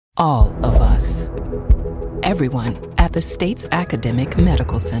All of us. Everyone at the state's academic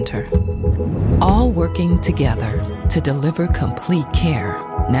medical center. All working together to deliver complete care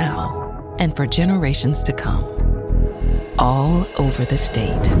now and for generations to come. All over the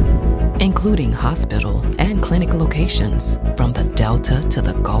state, including hospital and clinic locations from the Delta to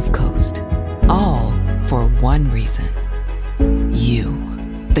the Gulf Coast. All for one reason. You,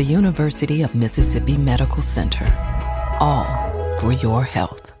 the University of Mississippi Medical Center. All for your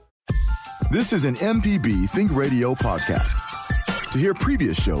health. This is an MPB Think Radio podcast. To hear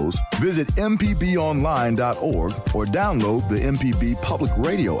previous shows, visit mpbonline.org or download the MPB Public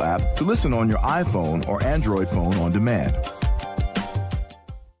Radio app to listen on your iPhone or Android phone on demand.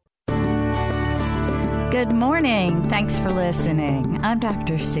 Good morning. Thanks for listening. I'm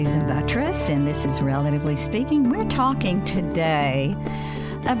Dr. Susan Buttress, and this is Relatively Speaking. We're talking today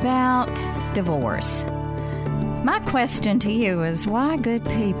about divorce. My question to you is, why do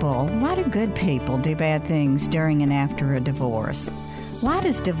good people do bad things during and after a divorce? Why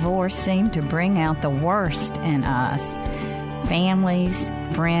does divorce seem to bring out the worst in us? Families,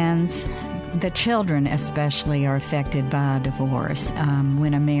 friends, the children especially are affected by a divorce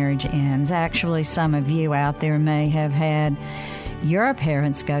when a marriage ends. Actually, some of you out there may have had your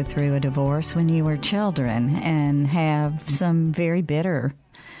parents go through a divorce when you were children and have some very bitter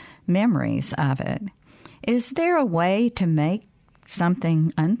memories of it. Is there a way to make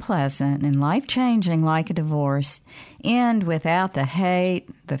something unpleasant and life-changing like a divorce end without the hate,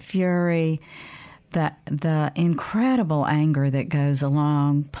 the fury, the incredible anger that goes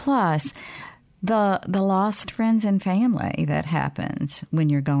along, plus the lost friends and family that happens when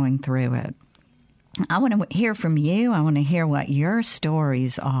you're going through it? I want to hear from you. I want to hear what your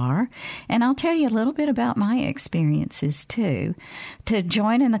stories are. And I'll tell you a little bit about my experiences, too. To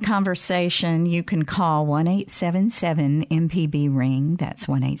join in the conversation, you can call 1-877-MPB-RING. That's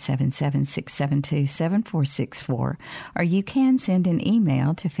 1-877-672-7464. Or you can send an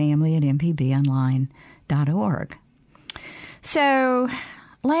email to family@mpbonline.org. So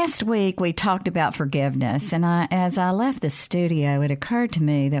last week, we talked about forgiveness, and as I left the studio, it occurred to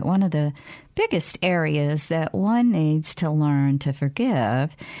me that one of the biggest areas that one needs to learn to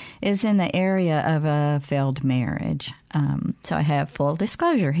forgive is in the area of a failed marriage. So I have full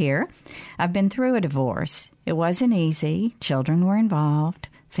disclosure here. I've been through a divorce. It wasn't easy. Children were involved.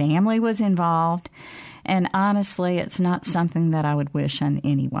 Family was involved. And honestly, it's not something that I would wish on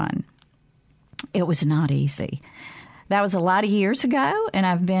anyone. It was not easy. That was a lot of years ago, and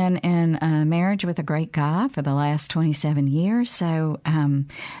I've been in a marriage with a great guy for the last 27 years, so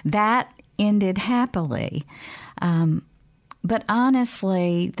that ended happily. But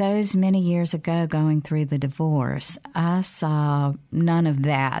honestly, those many years ago going through the divorce, I saw none of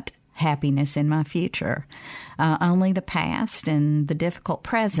that happiness in my future, only the past and the difficult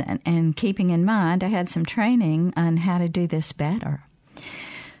present, and keeping in mind I had some training on how to do this better.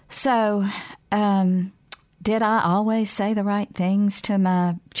 So, did I always say the right things to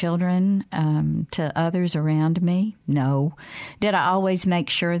my children, to others around me? No. Did I always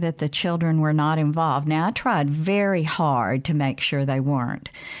make sure that the children were not involved? Now, I tried very hard to make sure they weren't.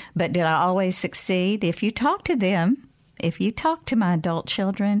 But did I always succeed? If you talk to them, if you talk to my adult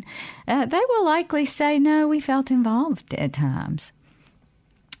children, they will likely say, no, we felt involved at times.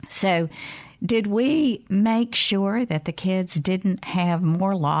 So, did we make sure that the kids didn't have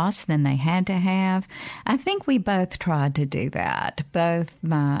more loss than they had to have? I think we both tried to do that, both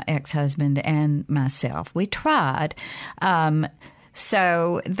my ex-husband and myself. We tried.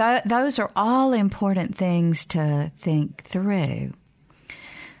 So those are all important things to think through.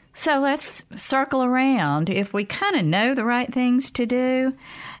 So let's circle around. If we kind of know the right things to do,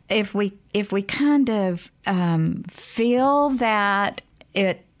 if we kind of feel that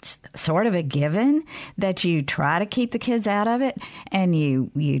it's sort of a given that you try to keep the kids out of it, and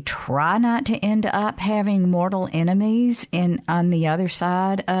you try not to end up having mortal enemies on the other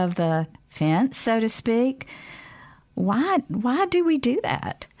side of the fence, so to speak. Why do we do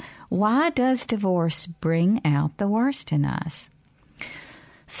that? Why does divorce bring out the worst in us?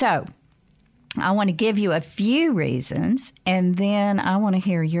 So, I want to give you a few reasons, and then I want to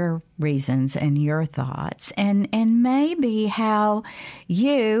hear your reasons and your thoughts, and maybe how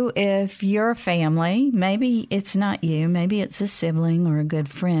you, if your family, maybe it's not you, maybe it's a sibling or a good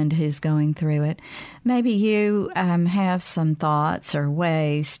friend who's going through it, maybe you have some thoughts or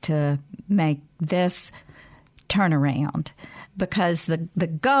ways to make this turn around. Because the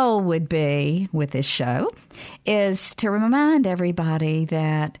goal would be, with this show, is to remind everybody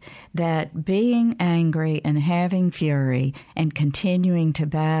that being angry and having fury and continuing to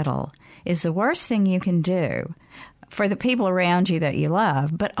battle is the worst thing you can do for the people around you that you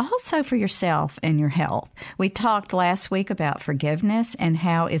love, but also for yourself and your health. We talked last week about forgiveness and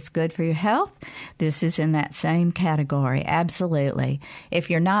how it's good for your health. This is in that same category, absolutely. If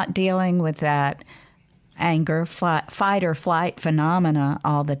you're not dealing with that anger, fight or flight phenomena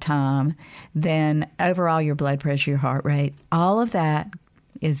all the time, then overall your blood pressure, your heart rate, all of that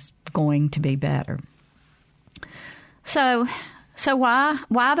is going to be better. So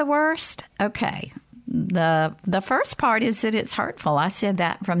why the worst? Okay. The first part is that it's hurtful. I said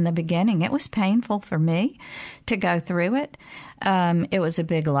that from the beginning. It was painful for me to go through it. It was a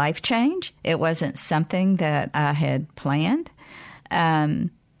big life change. It wasn't something that I had planned.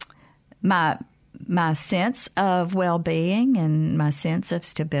 My sense of well-being and my sense of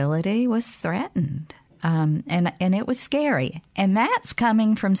stability was threatened. And it was scary. And that's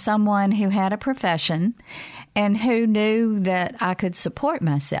coming from someone who had a profession and who knew that I could support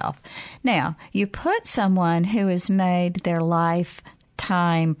myself. Now, you put someone who has made their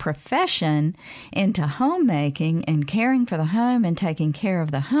lifetime profession into homemaking and caring for the home and taking care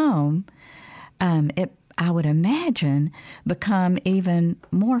of the home, I would imagine, become even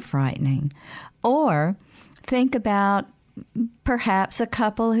more frightening. Or think about perhaps a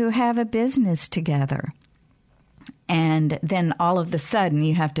couple who have a business together. And then all of a sudden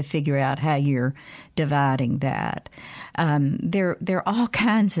you have to figure out how you're dividing that. There are all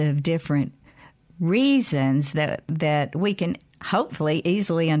kinds of different reasons that we can hopefully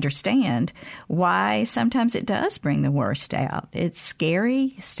easily understand why sometimes it does bring the worst out. It's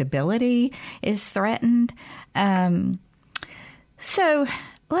scary. Stability is threatened. So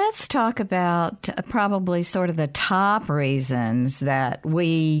let's talk about probably sort of the top reasons that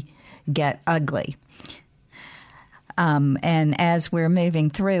we get ugly. And as we're moving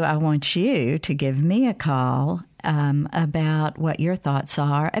through, I want you to give me a call about what your thoughts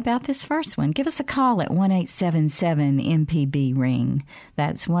are about this first one. Give us a call at 1-877-MPB-RING.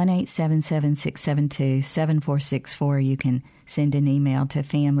 That's 1-877-672-7464. You can send an email to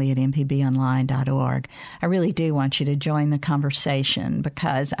family@mpbonline.org. I really do want you to join the conversation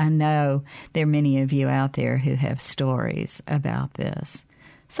because I know there are many of you out there who have stories about this.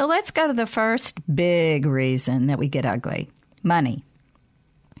 So let's go to the first big reason that we get ugly, money.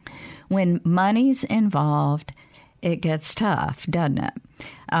 When money's involved, it gets tough, doesn't it?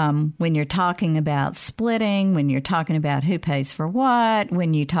 When you're talking about splitting, when you're talking about who pays for what,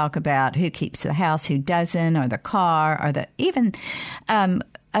 when you talk about who keeps the house, who doesn't, or the car, or even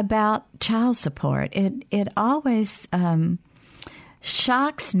about child support, it always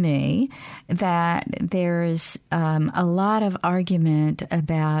shocks me that there's a lot of argument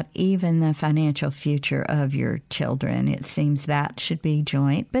about even the financial future of your children. It seems that should be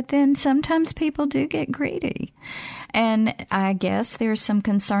joint, but then sometimes people do get greedy. And I guess there's some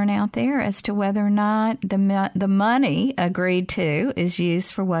concern out there as to whether or not the money agreed to is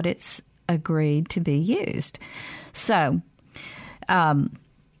used for what it's agreed to be used. So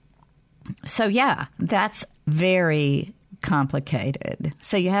yeah, that's very complicated.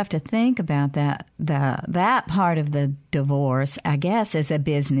 So you have to think about that part of the divorce, I guess, as a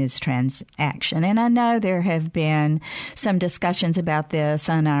business transaction. And I know there have been some discussions about this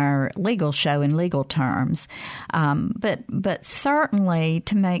on our legal show in legal terms. But certainly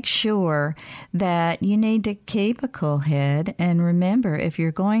to make sure that you need to keep a cool head and remember, if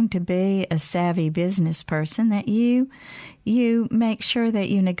you're going to be a savvy business person, that you make sure that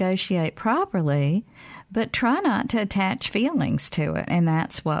you negotiate properly, but try not to attach feelings to it, and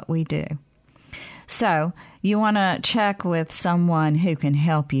that's what we do. So you want to check with someone who can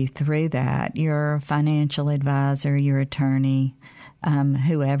help you through that, your financial advisor, your attorney,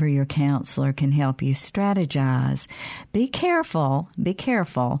 whoever your counselor can help you strategize. Be careful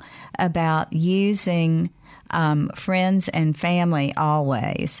about using friends and family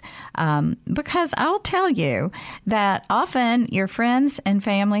always, because I'll tell you that often your friends and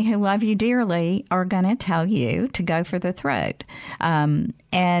family who love you dearly are going to tell you to go for the throat, and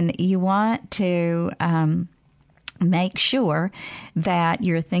you want to make sure that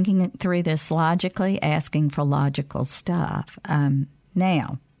you're thinking through this logically, asking for logical stuff.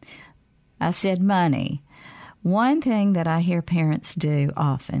 Now, I said money. One thing that I hear parents do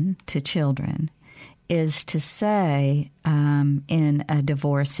often to children is to say in a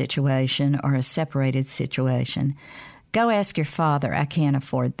divorce situation or a separated situation, go ask your father, I can't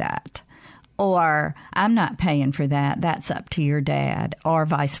afford that. Or I'm not paying for that, that's up to your dad, or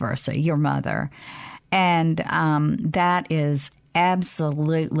vice versa, your mother. And that is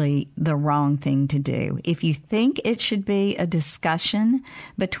absolutely the wrong thing to do. If you think it should be a discussion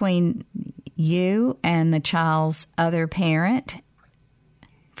between you and the child's other parent,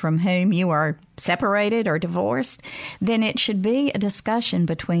 from whom you are separated or divorced, then it should be a discussion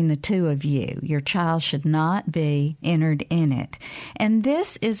between the two of you. Your child should not be entered in it. And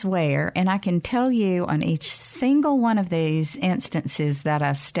this is where, and I can tell you on each single one of these instances that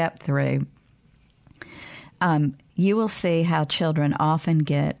I stepped through, you will see how children often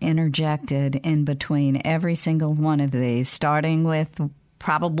get interjected in between every single one of these, starting with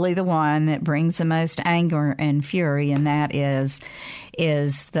probably the one that brings the most anger and fury, and that is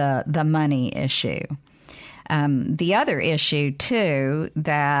the money issue. The other issue, too,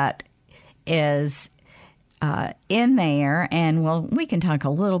 that is in there, and we can talk a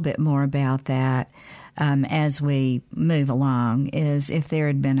little bit more about that as we move along, is if there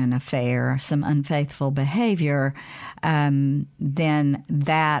had been an affair, some unfaithful behavior, then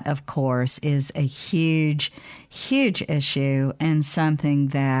that, of course, is a huge, huge issue and something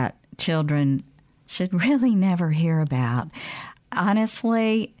that children should really never hear about.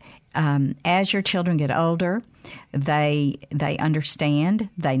 Honestly, as your children get older, they understand,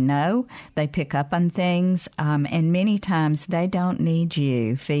 they know, they pick up on things, and many times they don't need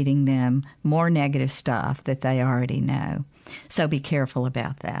you feeding them more negative stuff that they already know. So be careful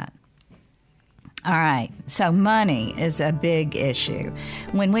about that. All right, so money is a big issue.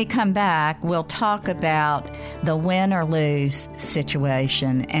 When we come back, we'll talk about the win or lose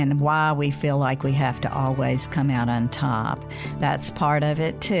situation and why we feel like we have to always come out on top. That's part of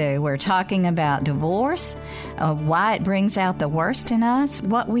it, too. We're talking about divorce, why it brings out the worst in us,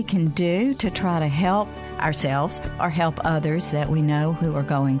 what we can do to try to help ourselves or help others that we know who are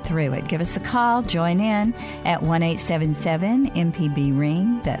going through it. Give us a call. Join in at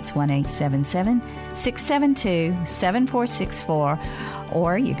 1-877-MPB-RING. That's 1-877-672-7464.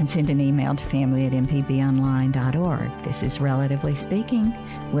 Or you can send an email to family@mpbonline.org. This is Relatively Speaking.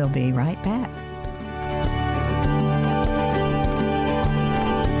 We'll be right back.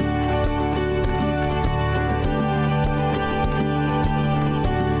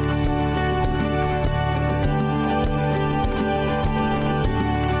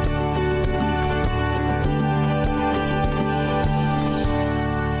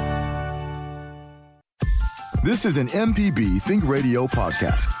 This is an MPB Think Radio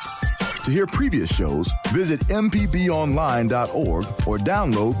podcast. To hear previous shows, visit mpbonline.org or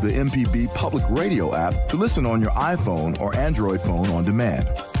download the MPB Public Radio app to listen on your iPhone or Android phone on demand.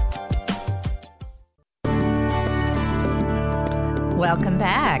 Welcome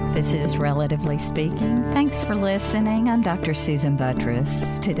back. This is Relatively Speaking. Thanks for listening. I'm Dr. Susan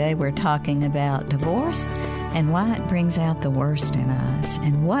Buttress. Today we're talking about divorce and why it brings out the worst in us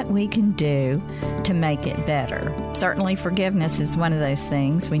and what we can do to make it better. Certainly forgiveness is one of those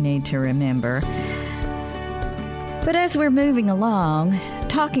things we need to remember. But as we're moving along,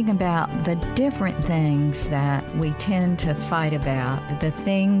 talking about the different things that we tend to fight about, the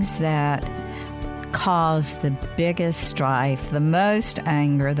things that cause the biggest strife, the most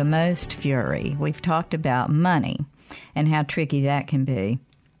anger, the most fury. We've talked about money and how tricky that can be.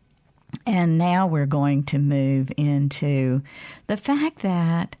 And now we're going to move into the fact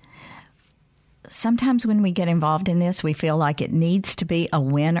that sometimes when we get involved in this, we feel like it needs to be a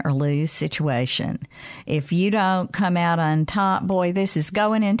win or lose situation. If you don't come out on top, boy, this is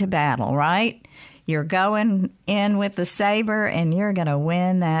going into battle, right? You're going in with the saber and you're going to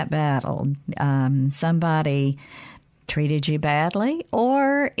win that battle. Somebody treated you badly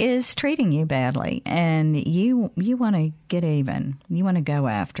or is treating you badly, and you want to get even. You want to go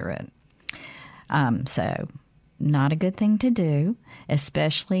after it. So not a good thing to do,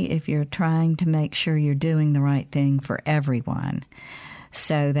 especially if you're trying to make sure you're doing the right thing for everyone.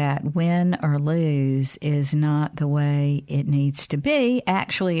 So that win or lose is not the way it needs to be.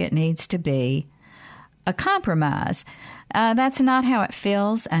 Actually, it needs to be a compromise. That's not how it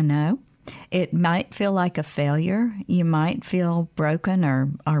feels, I know. It might feel like a failure. You might feel broken or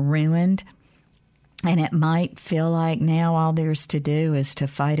ruined. And it might feel like now all there's to do is to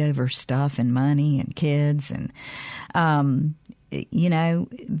fight over stuff and money and kids. And,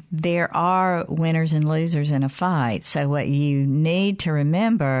 there are winners and losers in a fight. So what you need to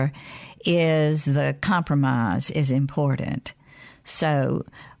remember is the compromise is important. So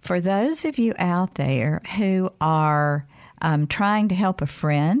for those of you out there who are trying to help a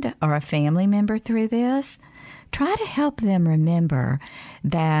friend or a family member through this, try to help them remember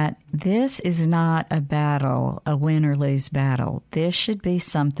that this is not a battle, a win or lose battle. This should be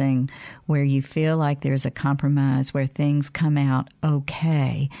something where you feel like there's a compromise, where things come out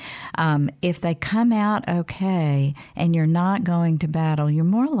okay. If they come out okay and you're not going to battle, you're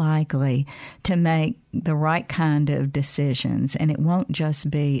more likely to make the right kind of decisions, and it won't just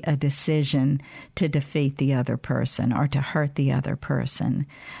be a decision to defeat the other person or to hurt the other person.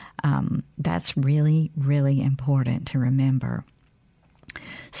 That's really, really important to remember.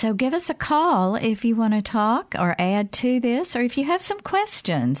 So give us a call if you want to talk or add to this, or if you have some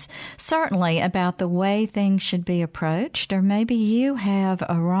questions, certainly about the way things should be approached, or maybe you have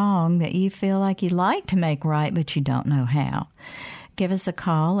a wrong that you feel like you'd like to make right, but you don't know how. Give us a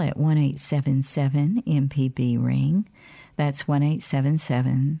call at 1-877-MPB-RING. That's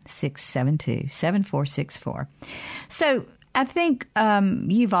 1-877-672-7464. So I think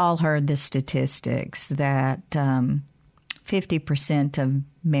you've all heard the statistics that 50% of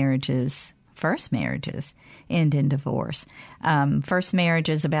marriages, first marriages, end in divorce. First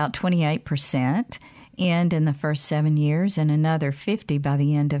marriages, about 28%, end in the first 7 years, and another 50 by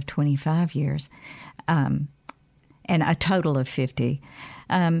the end of 25 years. And a total of 50.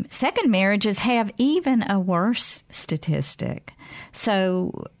 Second marriages have even a worse statistic.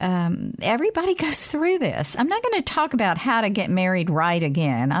 So everybody goes through this. I'm not going to talk about how to get married right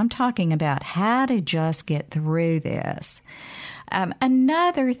again. I'm talking about how to just get through this.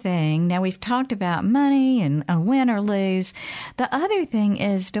 Another thing, now we've talked about money and a win or lose. The other thing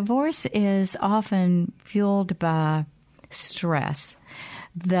is divorce is often fueled by stress.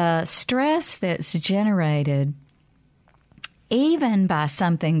 The stress that's generated even by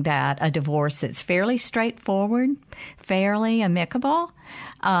something that a divorce that's fairly straightforward, fairly amicable,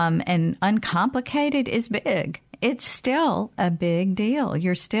 and uncomplicated is big. It's still a big deal.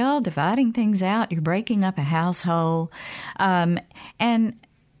 You're still dividing things out. You're breaking up a household. And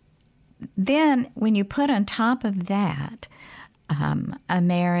then when you put on top of that a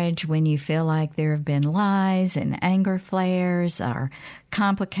marriage when you feel like there have been lies and anger flares or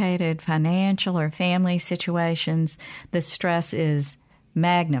complicated financial or family situations, the stress is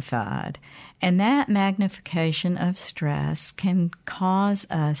magnified. And that magnification of stress can cause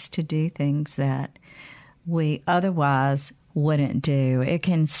us to do things that we otherwise wouldn't do. It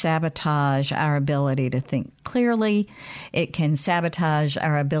can sabotage our ability to think clearly. It can sabotage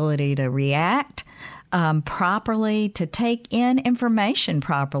our ability to react properly, to take in information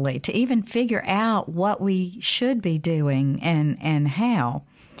properly, to even figure out what we should be doing and how.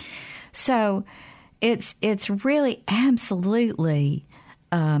 So it's really absolutely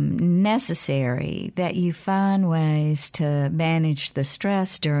necessary that you find ways to manage the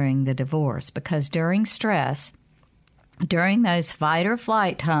stress during the divorce, because during stress, during those fight or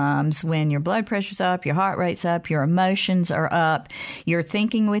flight times when your blood pressure's up, your heart rate's up, your emotions are up, you're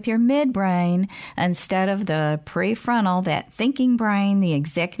thinking with your midbrain instead of the prefrontal, that thinking brain, the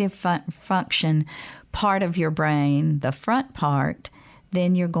executive function part of your brain, the front part,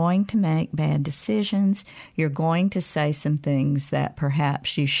 then you're going to make bad decisions. You're going to say some things that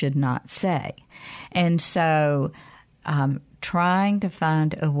perhaps you should not say. And so trying to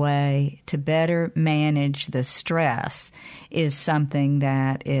find a way to better manage the stress is something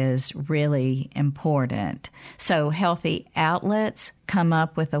that is really important. So healthy outlets, come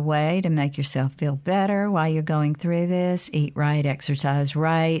up with a way to make yourself feel better while you're going through this. Eat right, exercise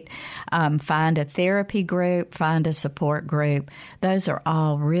right, find a therapy group, find a support group. Those are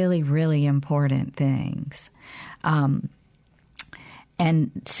all really, really important things. And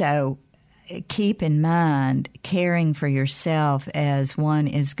so keep in mind caring for yourself as one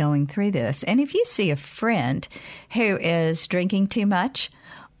is going through this. And if you see a friend who is drinking too much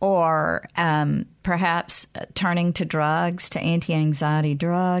or perhaps turning to drugs, to anti-anxiety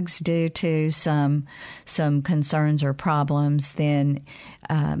drugs due to some concerns or problems, then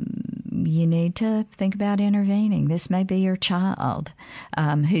you need to think about intervening. This may be your child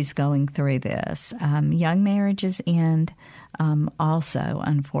who's going through this. Young marriages end also,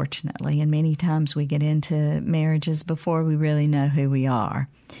 unfortunately, and many times we get into marriages before we really know who we are.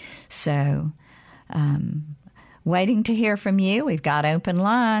 So waiting to hear from you. We've got open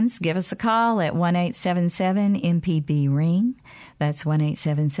lines. Give us a call at 1-877-MPB-RING. That's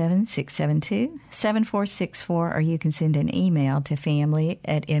 1-877-672-7464, or you can send an email to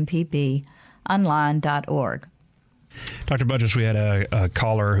family@mpbonline.org. Dr. Budges, we had a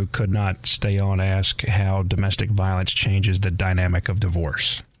caller who could not stay on ask how domestic violence changes the dynamic of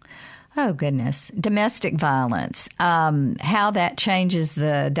divorce. Oh, goodness. Domestic violence, how that changes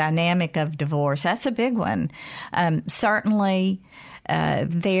the dynamic of divorce. That's a big one. Certainly,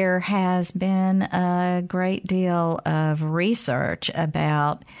 there has been a great deal of research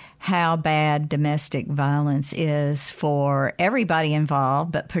about how bad domestic violence is for everybody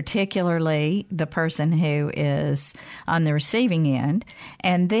involved, but particularly the person who is on the receiving end.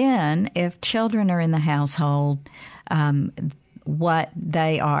 And then if children are in the household, what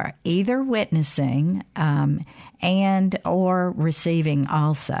they are either witnessing and or receiving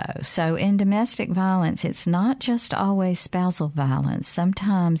also. So in domestic violence, it's not just always spousal violence.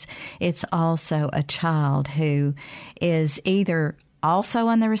 Sometimes it's also a child who is either also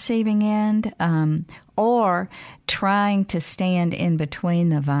on the receiving end or trying to stand in between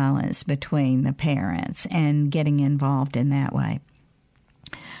the violence between the parents and getting involved in that way.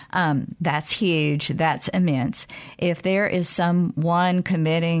 That's huge. That's immense. If there is someone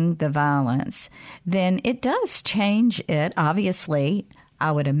committing the violence, then it does change it. Obviously,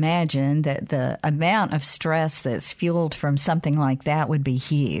 I would imagine that the amount of stress that's fueled from something like that would be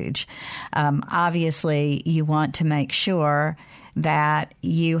huge. Obviously, you want to make sure that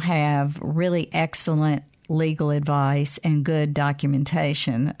you have really excellent legal advice and good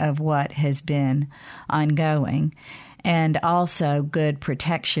documentation of what has been ongoing, and also good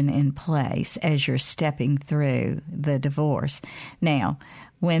protection in place as you're stepping through the divorce. Now,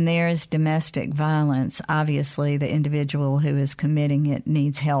 when there's domestic violence, obviously the individual who is committing it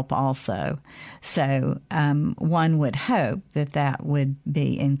needs help also. So one would hope that that would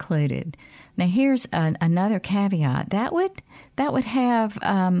be included. Now, here's another caveat. That would have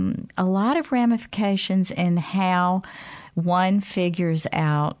a lot of ramifications in how one figures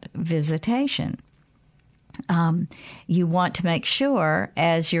out visitation. You want to make sure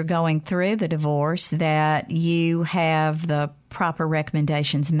as you're going through the divorce that you have the proper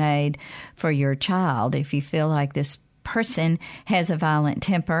recommendations made for your child. If you feel like this person has a violent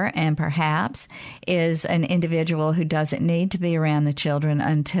temper and perhaps is an individual who doesn't need to be around the children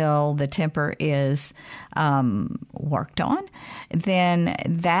until the temper is worked on, then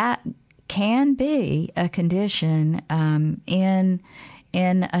that can be a condition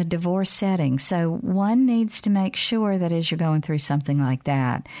in a divorce setting. So one needs to make sure that as you're going through something like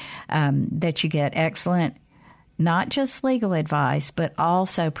that, that you get excellent, not just legal advice, but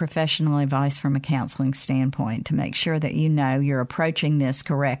also professional advice from a counseling standpoint to make sure that you know you're approaching this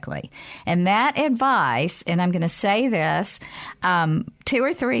correctly. And that advice, and I'm going to say this 2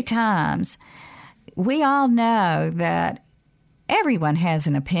 or 3 times, we all know that everyone has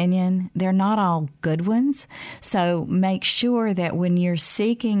an opinion. They're not all good ones. So make sure that when you're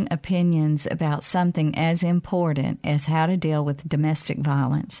seeking opinions about something as important as how to deal with domestic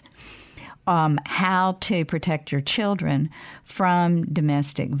violence, how to protect your children from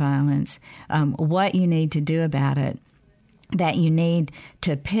domestic violence, what you need to do about it, that you need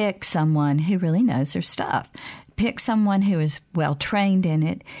to pick someone who really knows their stuff. Pick someone who is well trained in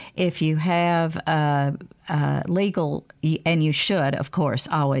it. If you have legal, and you should, of course,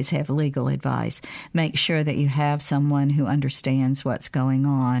 always have legal advice, make sure that you have someone who understands what's going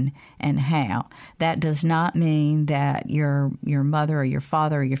on and how. That does not mean that your mother or your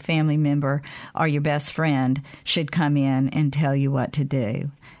father or your family member or your best friend should come in and tell you what to do.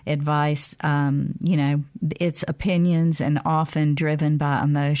 Advice, it's opinions and often driven by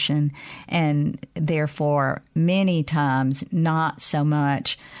emotion, and therefore many times not so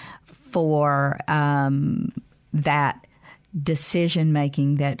much for that decision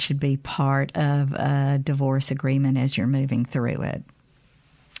making that should be part of a divorce agreement as you're moving through it.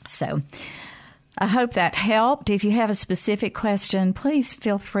 So I hope that helped. If you have a specific question, please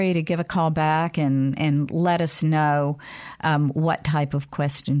feel free to give a call back and let us know what type of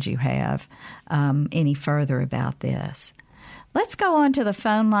questions you have any further about this. Let's go on to the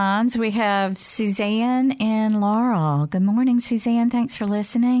phone lines. We have Suzanne and Laurel. Good morning, Suzanne. Thanks for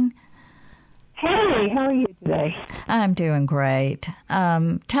listening. Hey, how are you today? I'm doing great.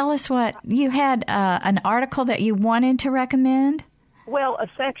 Tell us what you had, an article that you wanted to recommend? Well, a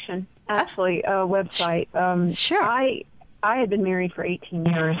section, actually, a website. Sure. I had been married for 18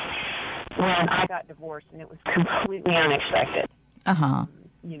 years when I got divorced, and it was completely unexpected. Uh-huh.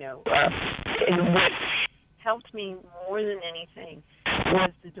 And what helped me more than anything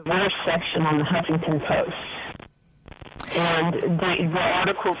was the divorce section on the Huffington Post. And the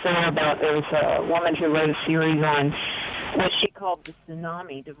article said about there was a woman who wrote a series on what she called the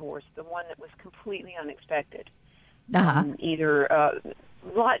tsunami divorce, the one that was completely unexpected. Uh-huh. Either a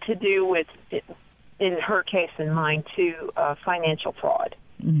lot to do with, in her case and mine too, financial fraud.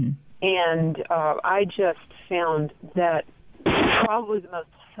 Mm-hmm. And I just found that probably the most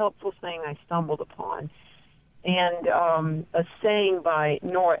helpful thing I stumbled upon. And a saying by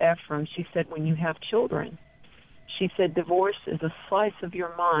Nora Ephron, she said, when you have children, she said, divorce is a slice of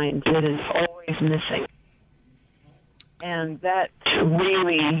your mind that is always missing. And that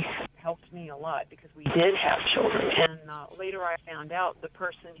really helped me a lot because we did have children. And later I found out the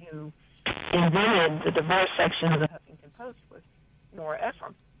person who invented the divorce section of the Huffington Post was Nora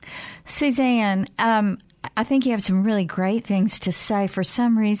Ephron. Suzanne, I think you have some really great things to say. For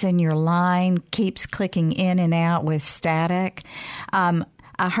some reason, your line keeps clicking in and out with static.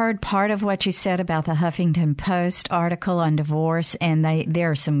 I heard part of what you said about the Huffington Post article on divorce, and there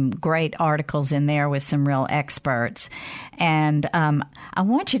are some great articles in there with some real experts. And I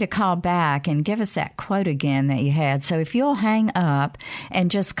want you to call back and give us that quote again that you had. So if you'll hang up and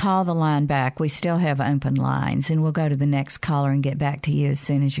just call the line back, we still have open lines, and we'll go to the next caller and get back to you as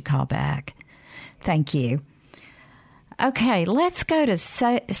soon as you call back. Thank you. Okay, let's go to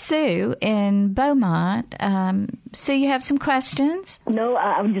Sue in Beaumont. Sue, you have some questions? No,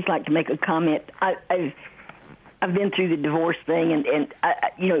 I would just like to make a comment. I've been through the divorce thing, and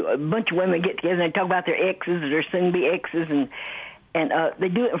a bunch of women get together and they talk about their exes or their soon-to-be exes, and they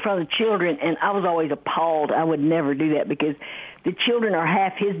do it in front of the children, and I was always appalled. I would never do that because the children are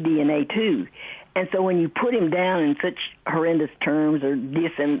half his DNA, too. And so when you put him down in such horrendous terms or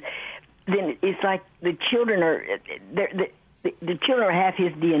this and then it's like the children are the children are half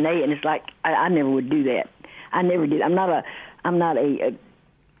his DNA, and it's like I never would do that. I never did. I'm not a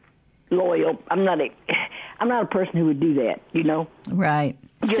loyal. I'm not a person who would do that. You know, right?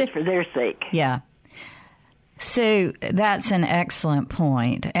 Just for their sake. Yeah. Sue, that's an excellent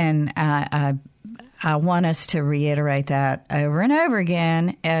point, and I want us to reiterate that over and over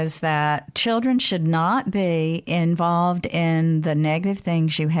again, is that children should not be involved in the negative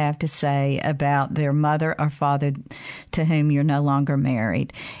things you have to say about their mother or father to whom you're no longer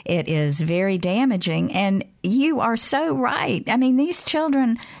married. It is very damaging, and you are so right. I mean, these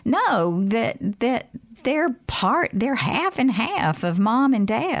children know that they're half and half of mom and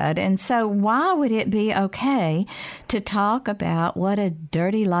dad. And so why would it be okay to talk about what a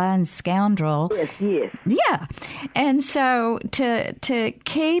dirty, lying scoundrel? Yes. Yeah. And so to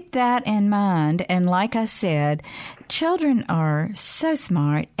keep that in mind, and like I said, children are so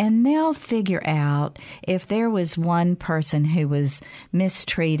smart, and they'll figure out if there was one person who was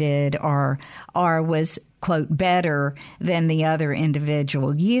mistreated or was, quote, better than the other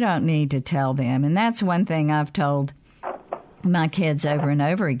individual. You don't need to tell them. And that's one thing I've told my kids over and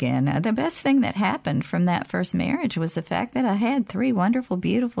over again. The best thing that happened from that first marriage was the fact that I had 3 wonderful,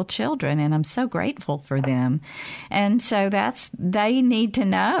 beautiful children, and I'm so grateful for them. And so they need to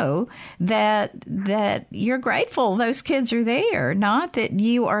know that you're grateful those kids are there, not that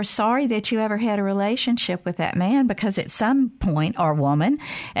you are sorry that you ever had a relationship with that man, because at some point, or woman,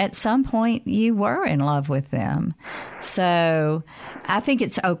 at some point you were in love with them. So I think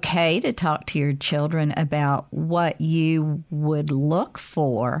it's okay to talk to your children about what you would look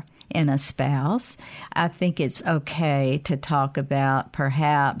for in a spouse. I think it's okay to talk about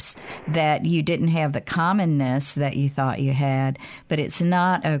perhaps that you didn't have the commonness that you thought you had, but it's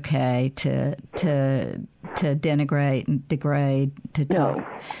not okay to denigrate and degrade, to talk. No.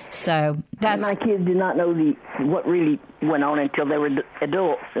 So that's... My kids did not know what really went on until they were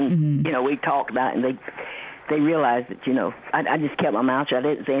adults, and we talked about it, and they realized that, I just kept my mouth shut. I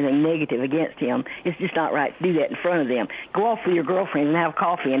didn't say anything negative against him. It's just not right to do that in front of them. Go off with your girlfriend and have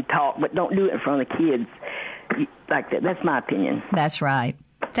coffee and talk, but don't do it in front of kids like that. That's my opinion. That's right.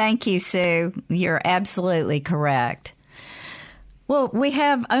 Thank you, Sue. You're absolutely correct. Well, we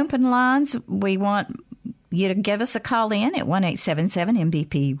have open lines. We want you to give us a call in at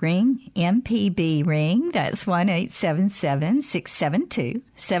 1-877-MPB-RING, MPB ring. That's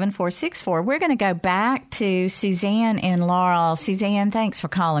 1-877-672-7464. We're going to go back to Suzanne in Laurel. Suzanne, thanks for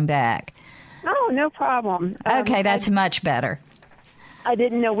calling back. Oh, no problem. Okay, that's much better. I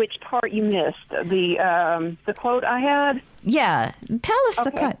didn't know which part you missed. The quote I had? Yeah, tell us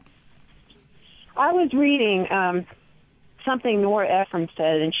the quote. I was reading something Nora Ephron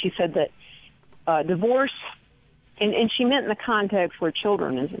said, and she said that divorce, and she meant in the context where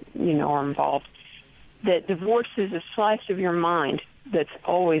children are involved, that divorce is a slice of your mind that's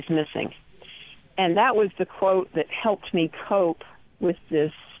always missing. And that was the quote that helped me cope with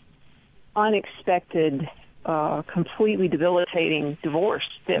this unexpected, completely debilitating divorce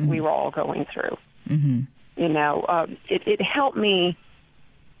that we were all going through. Mm-hmm. It helped me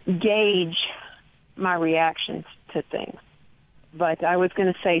gauge my reactions to things. But I was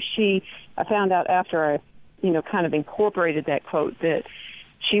going to say I found out after I, kind of incorporated that quote that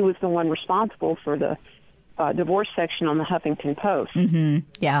she was the one responsible for the divorce section on the Huffington Post. Mm-hmm.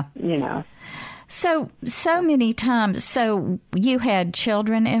 Yeah. So many times, so you had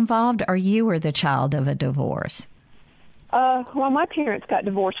children involved, or you were the child of a divorce? Well, my parents got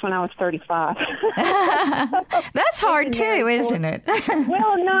divorced when I was 35. That's hard too, isn't it?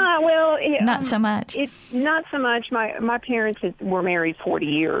 Not so much. It's not so much. My parents were married 40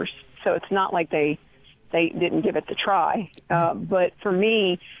 years, so it's not like they didn't give it the try. But for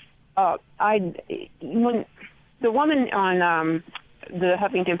me, when the woman on the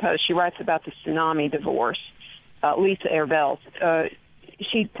Huffington Post, she writes about the tsunami divorce, Lisa Ervels.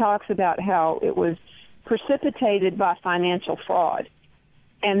 She talks about how it was precipitated by financial fraud.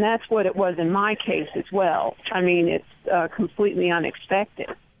 And that's what it was in my case as well. I mean, it's completely unexpected.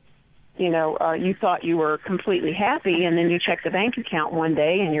 You know, you thought you were completely happy, and then you check the bank account one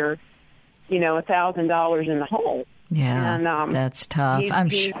day and you're, $1,000 in the hole. Yeah, and, that's tough.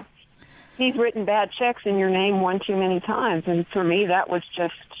 He's written bad checks in your name one too many times. And for me, that was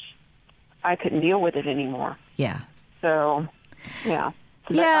just, I couldn't deal with it anymore. Yeah. So, yeah.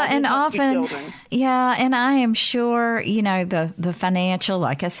 And often, and I am sure, the financial,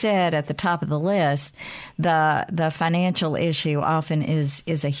 like I said at the top of the list, the financial issue often is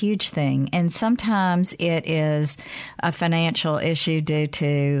a huge thing. And sometimes it is a financial issue due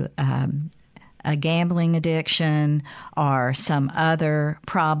to a gambling addiction or some other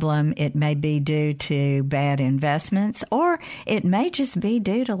problem. It may be due to bad investments, or it may just be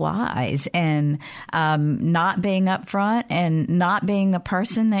due to lies and not being upfront and not being the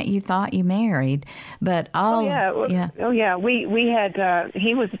person that you thought you married. But we had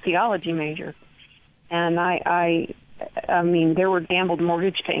he was a theology major, and I mean, there were gambled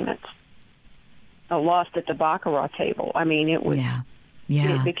mortgage payments, lost at the baccarat table. I mean, it was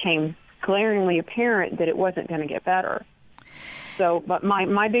it became glaringly apparent that it wasn't going to get better. So, but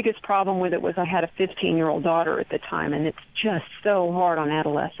my biggest problem with it was I had a 15-year-old daughter at the time, and it's just so hard on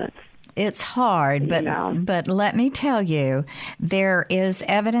adolescents. It's hard, but let me tell you, there is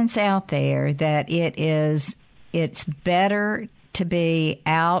evidence out there that it's better to be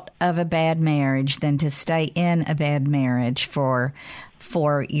out of a bad marriage than to stay in a bad marriage for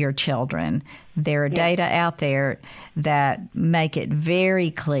your children. There are data out there that make it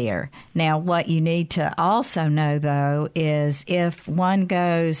very clear. Now, what you need to also know, though, is if one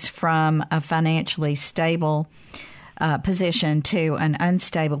goes from a financially stable position to an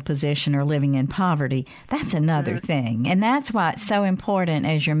unstable position or living in poverty, that's another thing. And that's why it's so important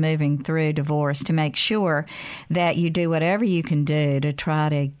as you're moving through divorce to make sure that you do whatever you can do to try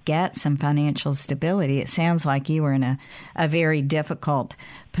to get some financial stability. It sounds like you were in a very difficult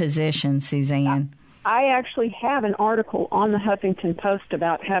position, Suzanne. I actually have an article on the Huffington Post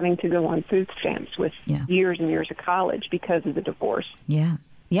about having to go on food stamps with years and years of college because of the divorce. Yeah.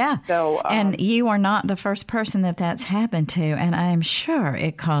 Yeah. So, and you are not the first person that's happened to, and I am sure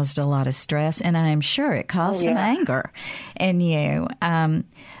it caused a lot of stress, and I am sure it caused some anger in you.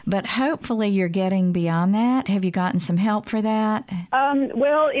 But hopefully you're getting beyond that. Have you gotten some help for that?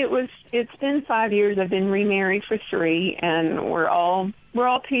 Well, it's been 5 years. I've been remarried for 3, and we're all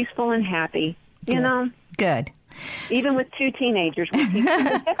peaceful and happy. Good. You know. Good. Even with 2 teenagers.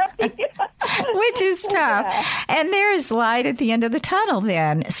 Which is tough. Yeah. And there is light at the end of the tunnel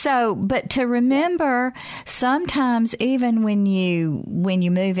then. So, but to remember, sometimes even when you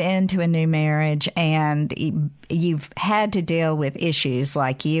move into a new marriage and you've had to deal with issues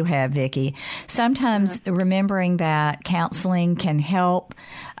like you have, Vicki, sometimes remembering that counseling can help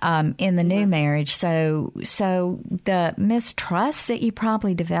in the new marriage. So the mistrust that you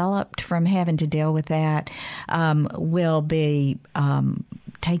probably developed from having to deal with that will be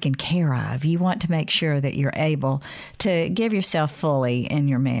taken care of. You want to make sure that you're able to give yourself fully in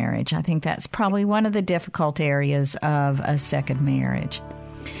your marriage. I think that's probably one of the difficult areas of a second marriage.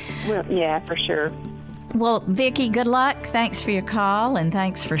 Well, yeah, for sure. Well, Vicki, good luck. Thanks for your call, and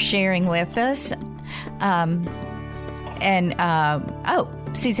thanks for sharing with us.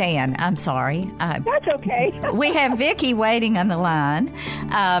 Suzanne, I'm sorry. That's okay. We have Vicki waiting on the line.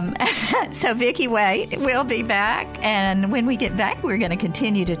 So, Vicki, wait. We'll be back. And when we get back, we're going to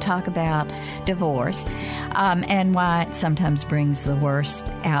continue to talk about divorce and why it sometimes brings the worst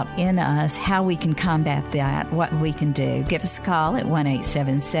out in us, how we can combat that, what we can do. Give us a call at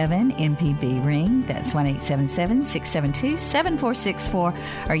 1-877-MPB-RING. That's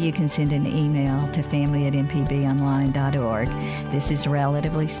 1-877-672-7464. Or you can send an email to family@mpbonline.org. This is Relatively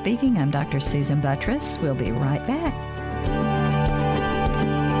Speaking. I'm Dr. Susan Buttross. We'll be right back.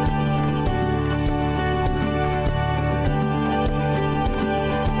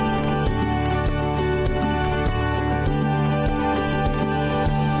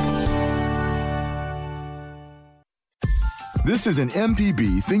 This is an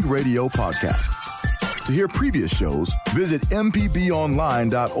MPB Think Radio podcast. To hear previous shows, visit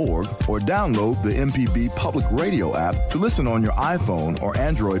mpbonline.org or download the MPB Public Radio app to listen on your iPhone or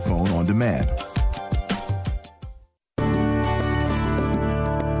Android phone on demand.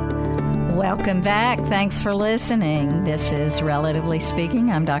 Welcome back. Thanks for listening. This is Relatively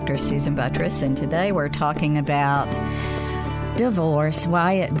Speaking. I'm Dr. Susan Buttross, and today we're talking about divorce,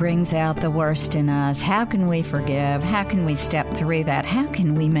 why it brings out the worst in us. How can we forgive? How can we step through that? How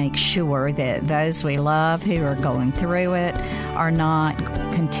can we make sure that those we love who are going through it are not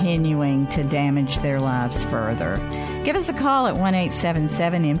continuing to damage their lives further? Give us a call at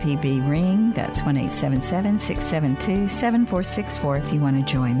 1-877-MPB-RING. That's 1-877-672-7464 if you want to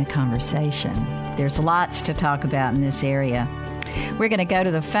join the conversation. There's lots to talk about in this area. We're going to go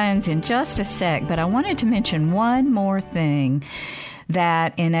to the phones in just a sec, but I wanted to mention one more thing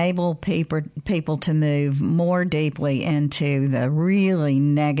that enable people to move more deeply into the really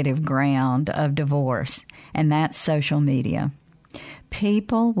negative ground of divorce, and that's social media.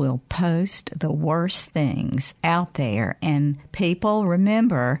 People will post the worst things out there, and people,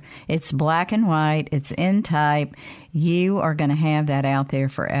 remember, it's black and white, it's in type. You are going to have that out there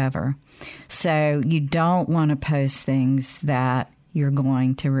forever. So you don't want to post things that you're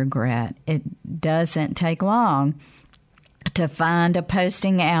going to regret. It doesn't take long to find a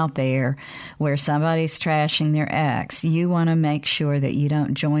posting out there where somebody's trashing their ex. You want to make sure that you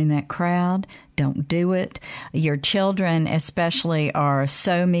don't join that crowd. Don't do it. Your children especially are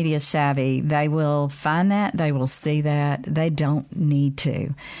so media savvy. They will find that. They will see that. They don't need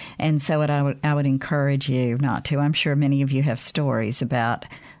to. And so I would encourage you not to. I'm sure many of you have stories about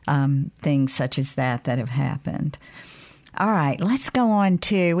things such as that have happened. All right, let's go on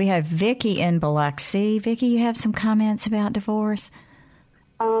to, we have Vicki in Biloxi. Vicki, you have some comments about divorce?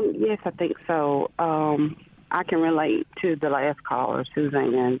 Yes, I think so. I can relate to the last caller,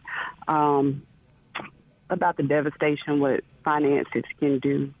 Suzanne, about the devastation what finances can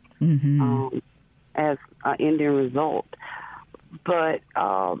do as an ending result. But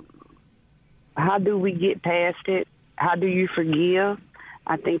how do we get past it? How do you forgive?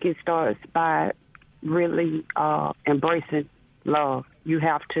 I think it starts by really embracing love. You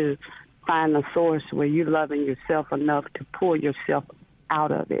have to find a source where you're loving yourself enough to pull yourself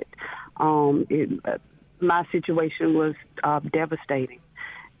out of it. My situation was devastating,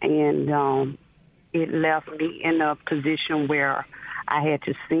 and it left me in a position where I had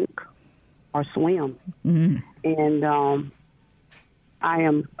to sink or swim. And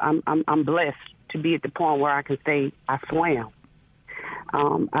I'm blessed to be at the point where I can say I swam.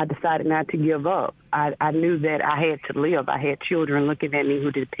 I decided not to give up. I knew that I had to live. I had children looking at me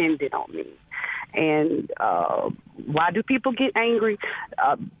who depended on me. And why do people get angry?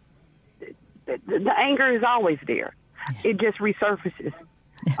 The anger is always there. It just resurfaces.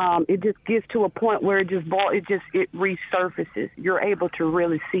 It just gets to a point where it resurfaces. You're able to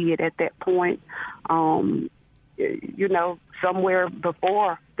really see it at that point. Somewhere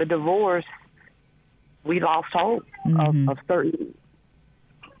before the divorce, we lost hope of certain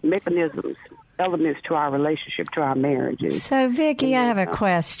mechanisms, elements to our relationship, to our marriages. So, Vicki, I have a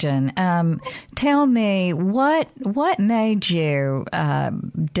question. Tell me, what made you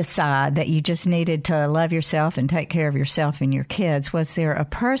decide that you just needed to love yourself and take care of yourself and your kids? Was there a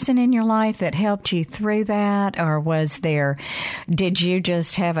person in your life that helped you through that, or did you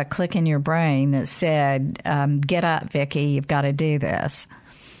just have a click in your brain that said, get up, Vicki, you've got to do this?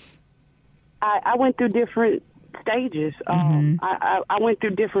 I went through different stages. I went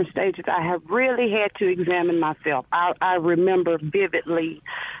through different stages. I have really had to examine myself. I remember vividly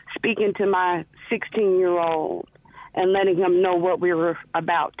speaking to my 16-year-old and letting him know what we were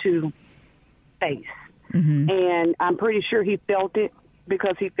about to face. And I'm pretty sure he felt it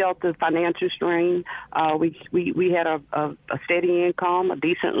because he felt the financial strain. We had a steady income, a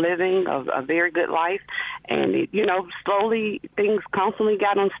decent living, a very good life. And, slowly things constantly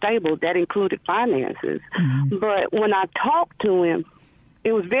got unstable. That included finances. But when I talked to him,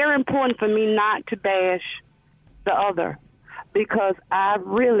 it was very important for me not to bash the other, because I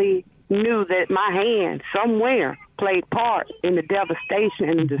really knew that my hand somewhere played part in the devastation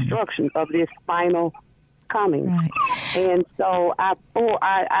and the destruction of this final coming. Right. And so I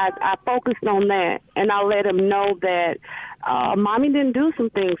focused on that, and I let him know that Mommy didn't do some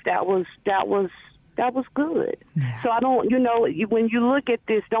things that was good. Yeah. So I don't, when you look at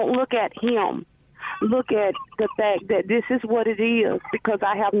this, don't look at him. Look at the fact that this is what it is, because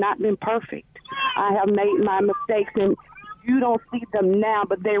I have not been perfect. I have made my mistakes, and you don't see them now,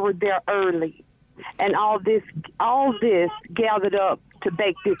 but they were there early. And all this gathered up to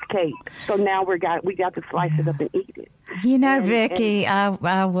bake this cake. So now we got to slice it up and eat it. Vicki,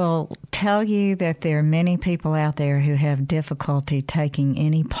 I will tell you that there are many people out there who have difficulty taking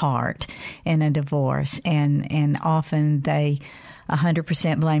any part in a divorce, and often they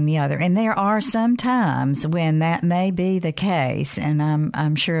 100% blame the other. And there are some times when that may be the case, and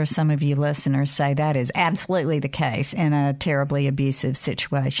I'm sure some of you listeners say that is absolutely the case in a terribly abusive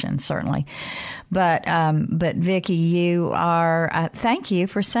situation, certainly. But Vicki, you are, thank you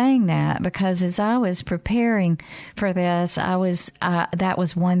for saying that, because as I was preparing for this, that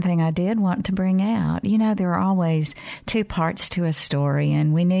was one thing I did want to bring out. You know, there are always two parts to a story,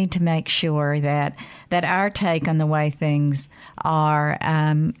 and we need to make sure that our take on the way things are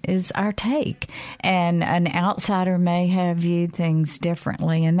is our take. And an outsider may have viewed things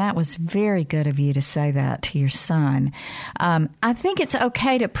differently, and that was very good of you to say that to your son. I think it's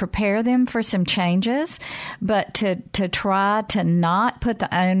okay to prepare them for some changes, but to try to not put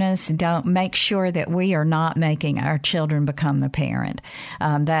the onus, don't make sure that we are not making our children become the parent.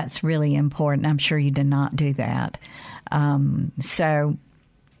 That's really important. I'm sure you did not do that. So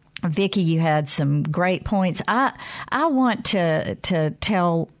Vicki, you had some great points. I want to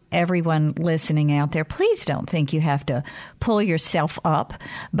tell everyone listening out there, please don't think you have to pull yourself up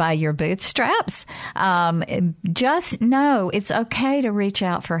by your bootstraps. Just know it's okay to reach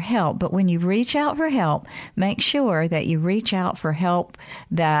out for help. But when you reach out for help, make sure that you reach out for help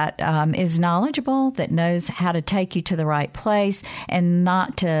that is knowledgeable, that knows how to take you to the right place, and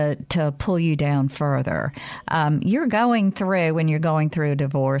not to pull you down further. You're going through, when you're going through a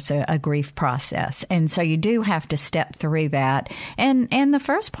divorce, a grief process. And so you do have to step through that. And the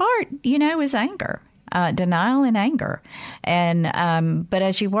first part, is anger, denial and anger. And but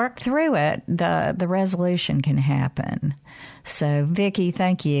as you work through it, the resolution can happen. So, Vicki,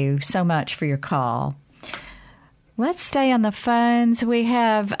 thank you so much for your call. Let's stay on the phones. We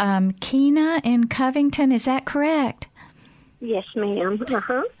have Keena in Covington. Is that correct? Yes, ma'am.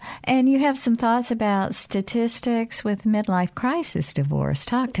 Uh-huh. And you have some thoughts about statistics with midlife crisis divorce.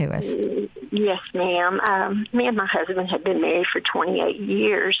 Talk to us. Yes, ma'am. Me and my husband had been married for 28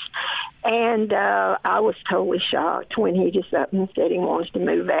 years, and I was totally shocked when he just up and said he wanted to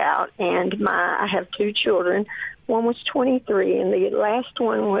move out. And I have two children. One was 23, and the last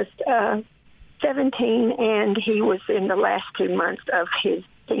one was 17, and he was in the last 2 months of his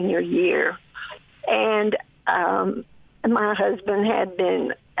senior year. And my husband had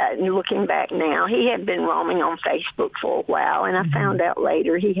been, looking back now, he had been roaming on Facebook for a while, and I found out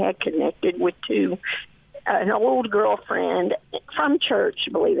later he had connected with an old girlfriend from church,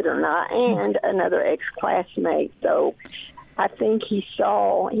 believe it or not, and another ex-classmate. So I think he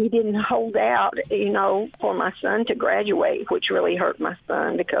didn't hold out, for my son to graduate, which really hurt my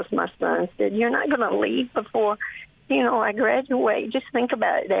son, because my son said, "You're not going to leave before, I graduate. Just think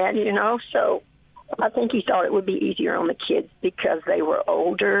about it, Dad, So I think he thought it would be easier on the kids because they were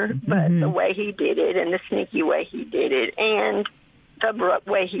older, but the way he did it, and the sneaky way he did it, and the abrupt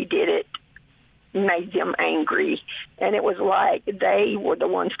way he did it, made them angry. And it was like they were the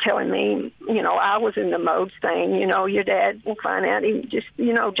ones telling me, I was in the mode saying, your dad will find out he just,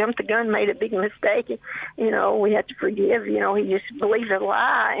 jumped the gun, made a big mistake. We have to forgive. He just believed a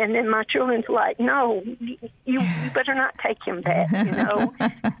lie. And then my children's like, no, you better not take him back,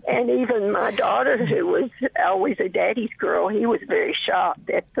 And even my daughter, who was always a daddy's girl, he was very shocked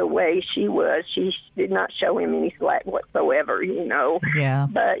at the way she was. She did not show him any slack whatsoever, Yeah.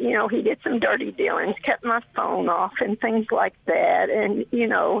 But, he did some dirty dealings, kept my phone off and things like that. And,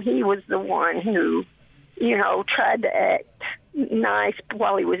 he was the one who, tried to act nice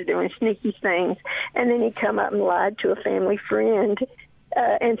while he was doing sneaky things. And then he come up and lied to a family friend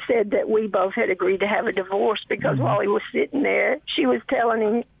and said that we both had agreed to have a divorce because while he was sitting there, she was telling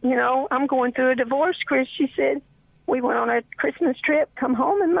him, I'm going through a divorce, Chris. She said, we went on a Christmas trip, come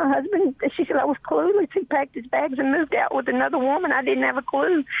home, and my husband, she said, I was clueless. He packed his bags and moved out with another woman. I didn't have a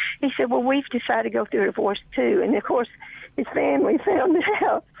clue. He said, well, we've decided to go through a divorce, too. And, of course, his family found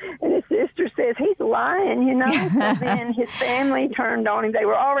out, and his sister says, he's lying, So then his family turned on him. They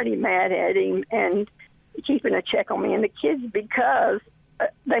were already mad at him and keeping a check on me and the kids because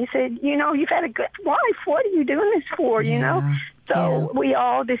they said, you've had a good wife. What are you doing this for, So we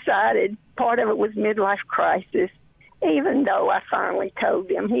all decided part of it was midlife crisis. Even though I finally told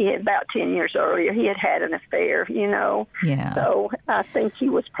him he had about 10 years earlier, he had an affair, Yeah. So I think he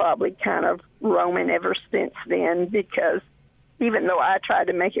was probably kind of roaming ever since then because even though I tried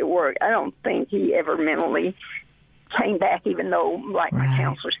to make it work, I don't think he ever mentally came back, even though, like my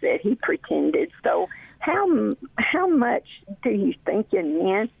counselor said, he pretended. So how much do you think it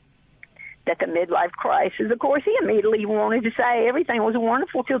meant that the midlife crisis, of course, he immediately wanted to say everything was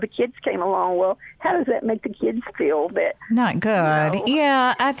wonderful till the kids came along. Well, how does that make the kids feel? That not good. You know?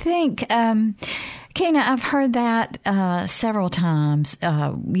 Yeah, I think, Kina, I've heard that several times.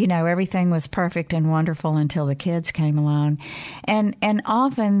 Everything was perfect and wonderful until the kids came along. And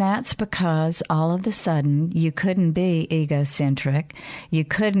often that's because all of a sudden you couldn't be egocentric. You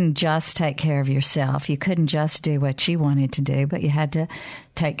couldn't just take care of yourself. You couldn't just do what you wanted to do, but you had to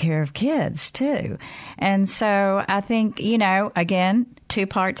take care of kids too. And so I think, again, two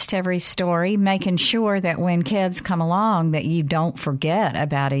parts to every story, making sure that when kids come along that you don't forget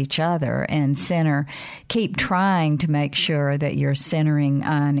about each other and keep trying to make sure that you're centering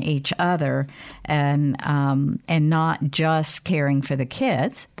on each other and not just caring for the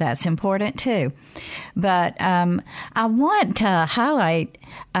kids. That's important too. But I want to highlight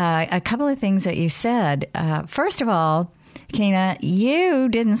a couple of things that you said. First of all, Kina, you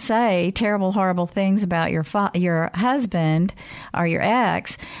didn't say terrible, horrible things about your husband or your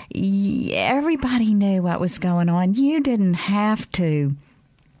ex. Everybody knew what was going on. You didn't have to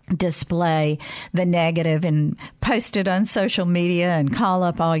display the negative and post it on social media and call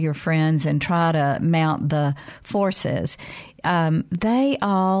up all your friends and try to mount the forces. They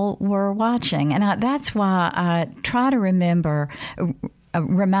all were watching. And that's why I try to remind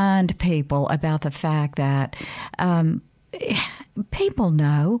people about the fact that people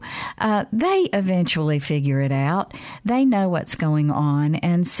know. They eventually figure it out. They know what's going on.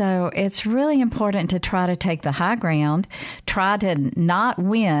 And so it's really important to try to take the high ground, try to not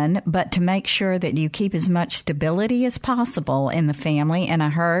win, but to make sure that you keep as much stability as possible in the family. And I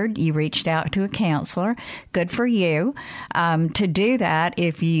heard you reached out to a counselor. Good for you. To do that,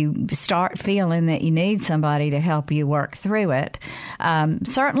 if you start feeling that you need somebody to help you work through it.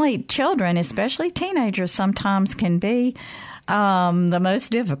 Certainly children, especially teenagers, sometimes can be the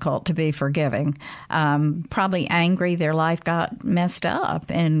most difficult to be forgiving. Probably angry their life got messed up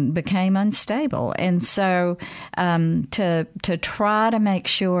and became unstable. And so to try to make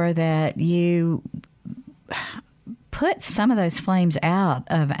sure that you put some of those flames out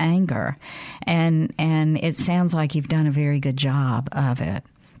of anger, and it sounds like you've done a very good job of it.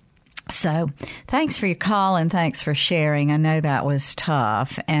 So thanks for your call and thanks for sharing. I know that was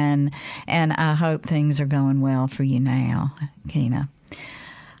tough, and I hope things are going well for you now, Kina.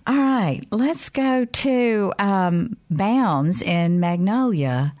 All right, let's go to Bounds in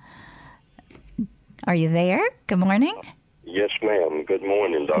Magnolia. Are you there? Good morning. Yes, ma'am. Good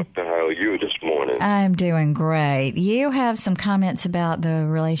morning, Doctor. How are you this morning? I'm doing great. You have some comments about the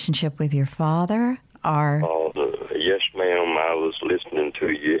relationship with your father? Yes, ma'am. I was listening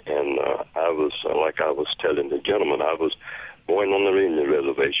to you, and I was, like I was telling the gentleman, I was going on the Indian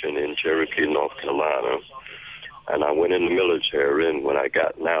reservation in Cherokee, North Carolina, and I went in the military, and when I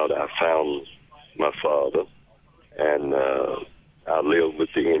got out, I found my father, and I lived with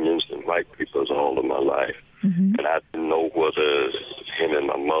the Indians and white peoples all of my life, and I didn't know whether him and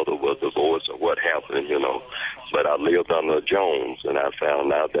my mother were divorced or what happened, but I lived under Jones, and I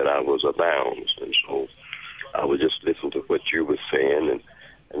found out that I was a Bounds, and so I was just listening to what you were saying, and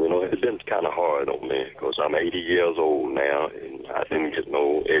it's been kind of hard on me because I'm 80 years old now, and I didn't get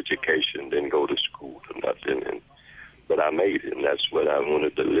no education, didn't go to school or nothing, but I made it, and that's what I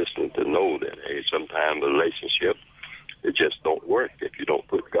wanted the listener to know, that, hey, sometimes a relationship, it just don't work. If you don't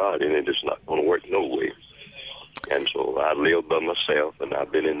put God in it, it's not going to work no way. And so I live by myself, and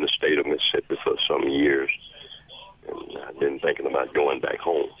I've been in the state of Mississippi for some years, and I've been thinking about going back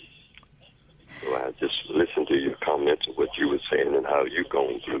home. So I just listened to your comments of what you were saying and how you're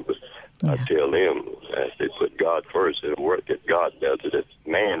going through. But I tell them, if they put God first, it'll work. If God does it, if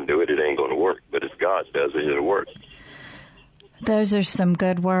man do it, it ain't going to work. But if God does it, it'll work. Those are some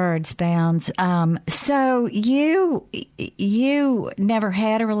good words, Bounds. So you never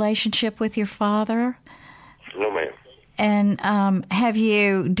had a relationship with your father? No, ma'am.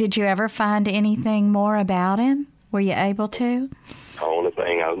 And did you ever find anything more about him? Were you able to? The only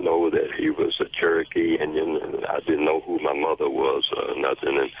thing I know that he was a Cherokee Indian, and I didn't know who my mother was or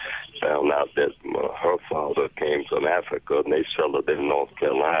nothing, and found out that her father came from Africa, and they settled in North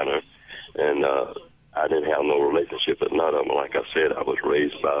Carolina, and I didn't have no relationship with none of them. Like I said, I was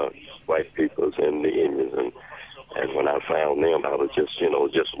raised by white peoples and the Indians, and when I found them, I was just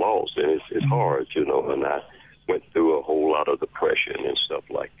lost, and it's hard, and I went through a whole lot of depression and stuff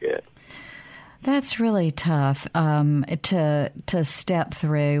like that. That's really tough to step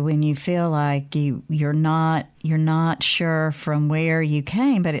through when you feel like you're not sure from where you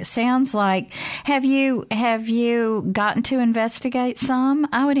came. But it sounds like have you gotten to investigate some?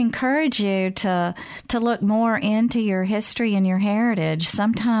 I would encourage you to look more into your history and your heritage.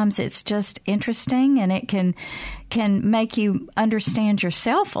 Sometimes it's just interesting, and it can make you understand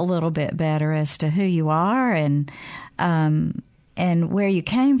yourself a little bit better as to who you are and where you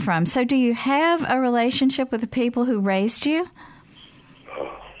came from. So do you have a relationship with the people who raised you?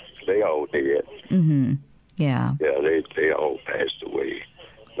 They all did. Mm-hmm. Yeah. Yeah, they all passed away.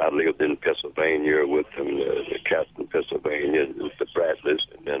 I lived in Pennsylvania with them, the Captain, Pennsylvania, the Bradleys,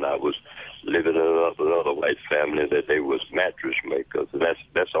 and then I was living in another white family that they was mattress makers. That's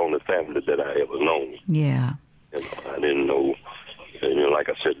the only family that I ever known. Yeah. I didn't know. And like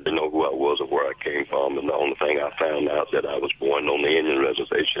I said, didn't know who I was or where I came from. And the only thing I found out that I was born on the Indian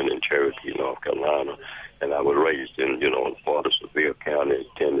Reservation in Cherokee, North Carolina, and I was raised in part of Sevier County,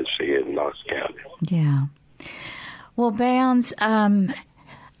 Tennessee, and Knox County. Yeah. Well, Bounds,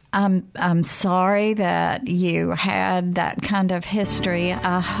 I'm sorry that you had that kind of history.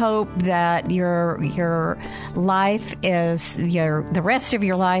 I hope that your life is the rest of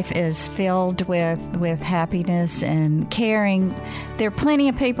your life is filled with happiness and caring. There are plenty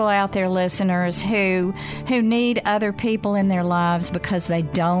of people out there, listeners, who need other people in their lives because they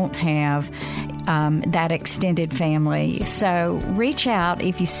don't have that extended family. So reach out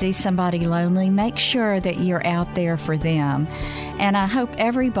if you see somebody lonely. Make sure that you're out there for them. And I hope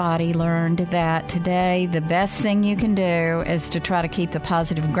everybody learned that today the best thing you can do is to try to keep the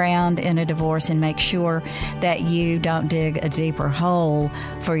positive ground in a divorce and make sure that you don't dig a deeper hole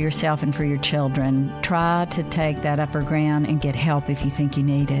for yourself and for your children. Try to take that upper ground and get help if you think you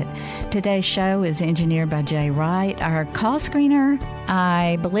need it. Today's show is engineered by Jay Wright. Our call screener,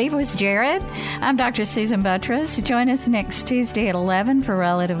 I believe, was Jared. I'm Dr. Susan Buttress. Join us next Tuesday at 11 for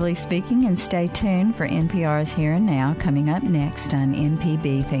Relatively Speaking, and stay tuned for NPR's Here and Now coming up next on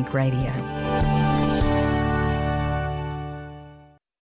MPB Think Radio.